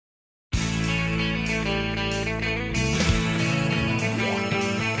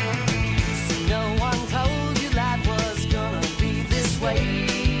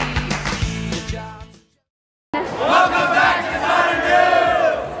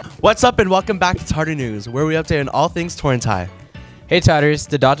What's up and welcome back to Tartar News, where we update on all things Torrance High. Hey Tartars,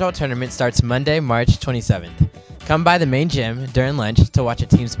 the dodgeball tournament starts Monday, March 27th. Come by the main gym during lunch to watch your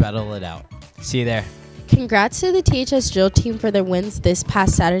teams battle it out. See you there. Congrats to the THS drill team for their wins this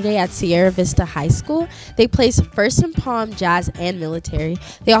past Saturday at Sierra Vista High School. They placed first in prom, jazz, and military.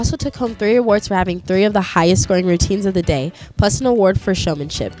 They also took home 3 awards for having 3 of the highest scoring routines of the day, plus an award for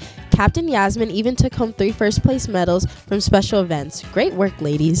showmanship. Captain Yasmin even took home 3 first-place medals from special events. Great work,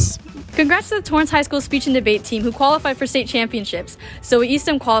 ladies. Congrats to the Torrance High School speech and debate team who qualified for state championships. Zoe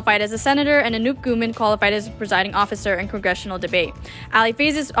Eastham qualified as a senator and Anoop Guman qualified as a presiding officer in congressional debate. Ali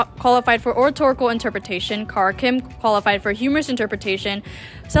Fazes qualified for oratorical interpretation. Kara Kim qualified for humorous interpretation.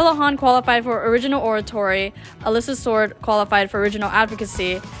 Sela Han qualified for original oratory. Alyssa Sword qualified for original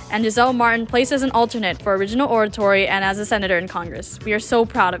advocacy. And Giselle Martin placed as an alternate for original oratory and as a senator in Congress. We are so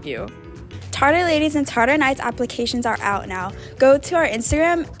proud of you. Tartar Ladies and Tartar Nights applications are out now. Go to our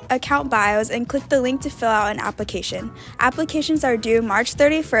Instagram account bios and click the link to fill out an application. Applications are due March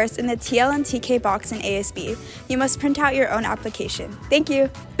 31st in the TL and TK box in ASB. You must print out your own application. Thank you.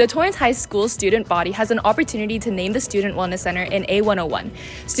 The Torrance High School student body has an opportunity to name the Student Wellness Center in A101.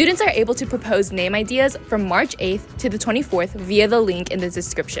 Students are able to propose name ideas from March 8th to the 24th via the link in the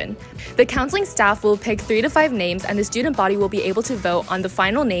description. The counseling staff will pick 3 to 5 names and the student body will be able to vote on the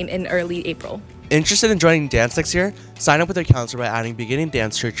final name in early April. Interested in joining dance next year? Sign up with your counselor by adding beginning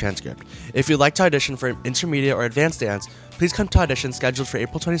dance to your transcript. If you'd like to audition for intermediate or advanced dance, please come to audition scheduled for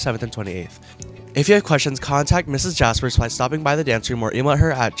April 27th and 28th. If you have questions, contact Mrs. Jaspers by stopping by the dance room or email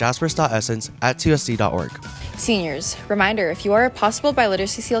her at jaspers.essence@tsd.org. Seniors, reminder, if you are a possible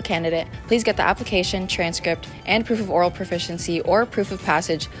biliteracy seal candidate, please get the application, transcript, and proof of oral proficiency or proof of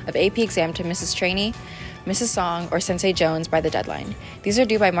passage of AP exam to Mrs. Trainee, Mrs. Song, or Sensei Jones by the deadline. These are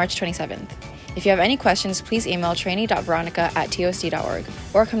due by March 27th. If you have any questions, please email trainee.veronica@tosd.org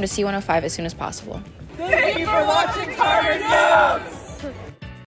or come to C105 as soon as possible. Thank you for watching Tartar News!